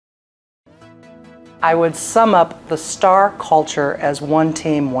I would sum up the STAR culture as one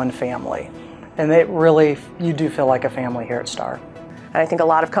team, one family. And it really, you do feel like a family here at STAR. And I think a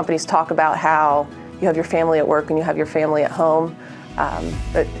lot of companies talk about how you have your family at work and you have your family at home.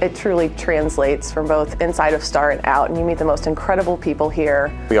 It truly translates from both inside of STAR and out, and you meet the most incredible people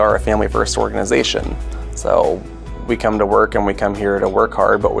here. We are a family-first organization, so we come to work and we come here to work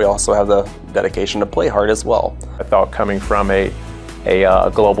hard, but we also have the dedication to play hard as well. I thought coming from a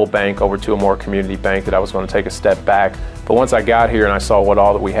global bank over to a more community bank that I was going to take a step back. But once I got here and I saw what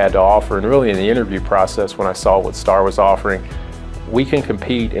all that we had to offer, and really in the interview process when I saw what STAR was offering, we can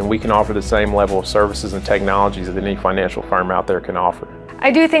compete and we can offer the same level of services and technologies that any financial firm out there can offer.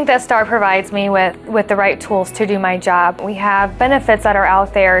 I do think that STAR provides me with the right tools to do my job. We have benefits that are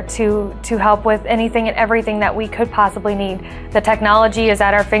out there to help with anything and everything that we could possibly need. The technology is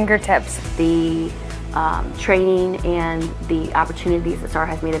at our fingertips. The training and the opportunities that STAR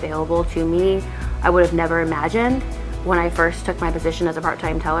has made available to me, I would have never imagined when I first took my position as a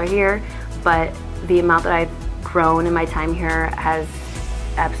part-time teller here, but the amount that I've grown in my time here has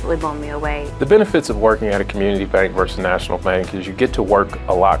absolutely blown me away. The benefits of working at a community bank versus a national bank is you get to work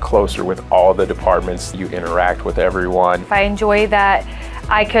a lot closer with all the departments. You interact with everyone. I enjoy that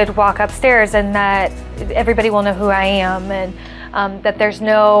I could walk upstairs and that everybody will know who I am, and that there's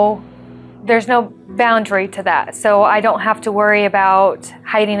no boundary to that. So I don't have to worry about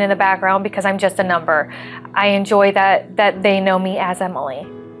hiding in the background because I'm just a number. I enjoy that they know me as Emily.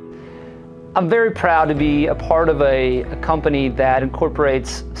 I'm very proud to be a part of a company that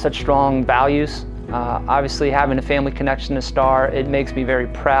incorporates such strong values. Obviously, having a family connection to STAR, it makes me very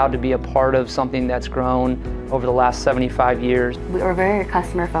proud to be a part of something that's grown over the last 75 years. We are very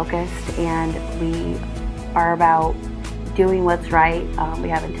customer focused and we are about doing what's right. We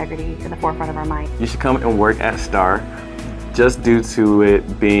have integrity to the forefront of our mind. You should come and work at STAR just due to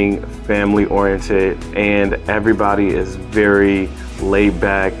it being family oriented, and everybody is very laid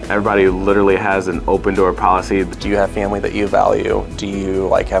back. Everybody literally has an open door policy. Do you have family that you value? Do you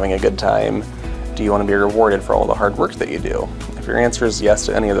like having a good time? Do you want to be rewarded for all the hard work that you do? If your answer is yes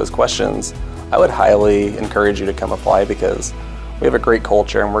to any of those questions, I would highly encourage you to come apply because we have a great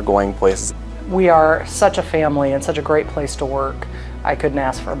culture and we're going places. We are such a family and such a great place to work. I couldn't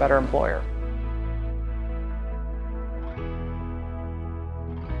ask for a better employer.